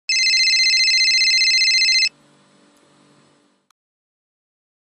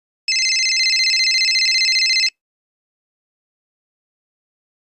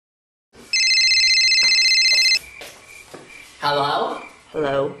Hello?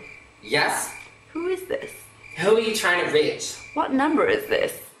 Hello? Yes? Who is this? Who are you trying to reach? What number is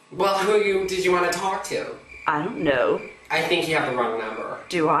this? Well, did you want to talk to? I don't know. I think you have the wrong number.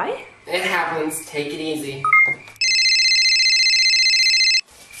 Do I? It happens. Take it easy.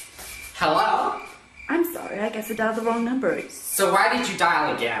 Hello? I'm sorry, I guess I dialed the wrong number. So why did you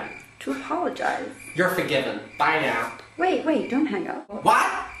dial again? To apologize. You're forgiven. Bye now. Wait, don't hang up.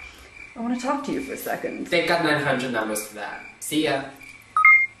 What? I want to talk to you for a second. They've got 900 numbers for that. See ya.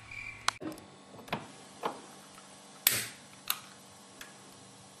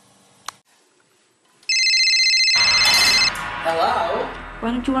 Hello?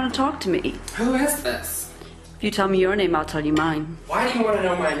 Why don't you want to talk to me? Who is this? If you tell me your name, I'll tell you mine. Why do you want to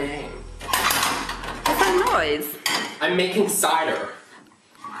know my name? What's that noise? I'm making cider.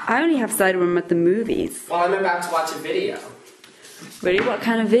 I only have cider when I'm at the movies. Well, I'm about to watch a video. Really? What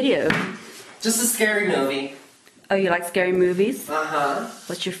kind of video? Just a scary movie. Oh, you like scary movies? Uh-huh.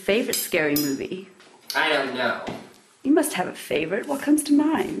 What's your favorite scary movie? I don't know. You must have a favorite. What comes to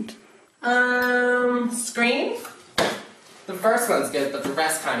mind? Scream? The first one's good, but the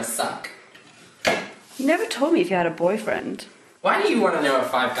rest kind of suck. You never told me if you had a boyfriend. Why do you want to know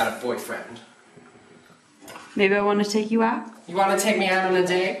if I've got a boyfriend? Maybe I want to take you out? You want to take me out on a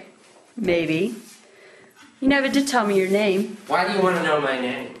date? Maybe. You never did tell me your name. Why do you want to know my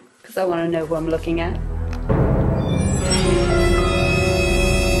name? Because I want to know who I'm looking at.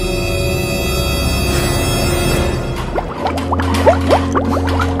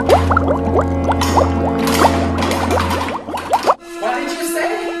 What did you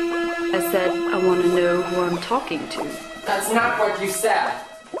say? I said I want to know who I'm talking to. That's not what you said.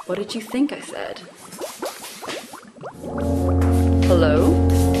 What did you think I said? Hello?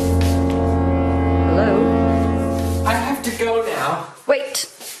 Hello? I have to go now. Wait!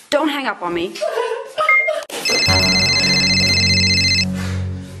 Don't hang up on me.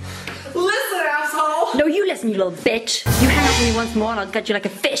 Listen, asshole! No, you listen, you little bitch. You hang up on me once more and I'll gut you like a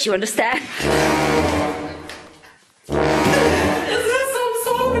fish, you understand? Is this some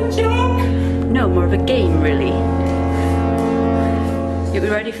sort of a joke? No, more of a game, really. You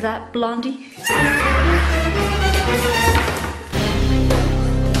ready for that, Blondie?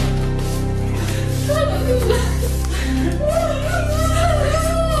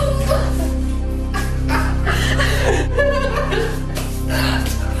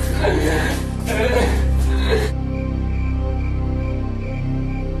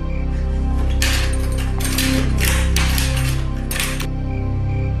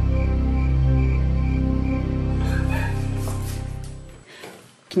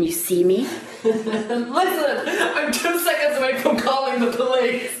 Can you see me? Listen, I'm 2 seconds away from calling the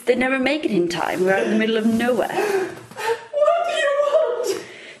police. They'd never make it in time. We're out in the middle of nowhere. What do you want?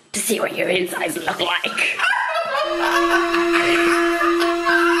 To see what your insides look like.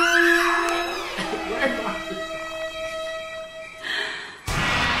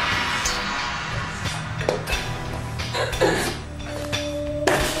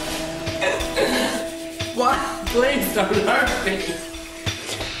 What? Please don't hurt me.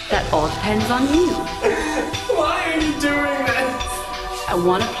 That all depends on you. Why are you doing this? I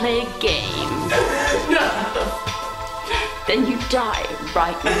want to play a game. No. Then you die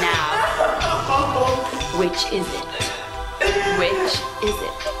right now. Which is it? Which is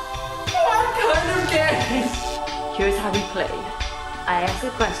it? What kind of game? Here's how we play. I ask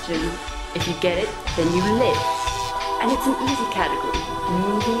a question. If you get it, then you live. And it's an easy category.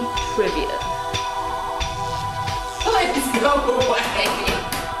 Movie trivia. Please go away.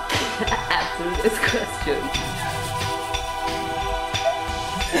 Answer this question.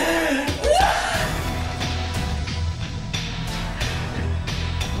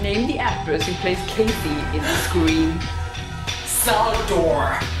 Name the actress who plays Casey in Scream.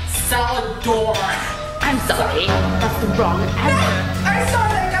 Salvador. Salvador. I'm sorry, that's the wrong answer. I saw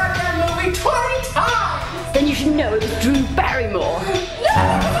that goddamn movie 20 times. Then you should know it was Drew Barrymore. No,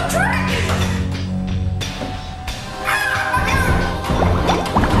 it was a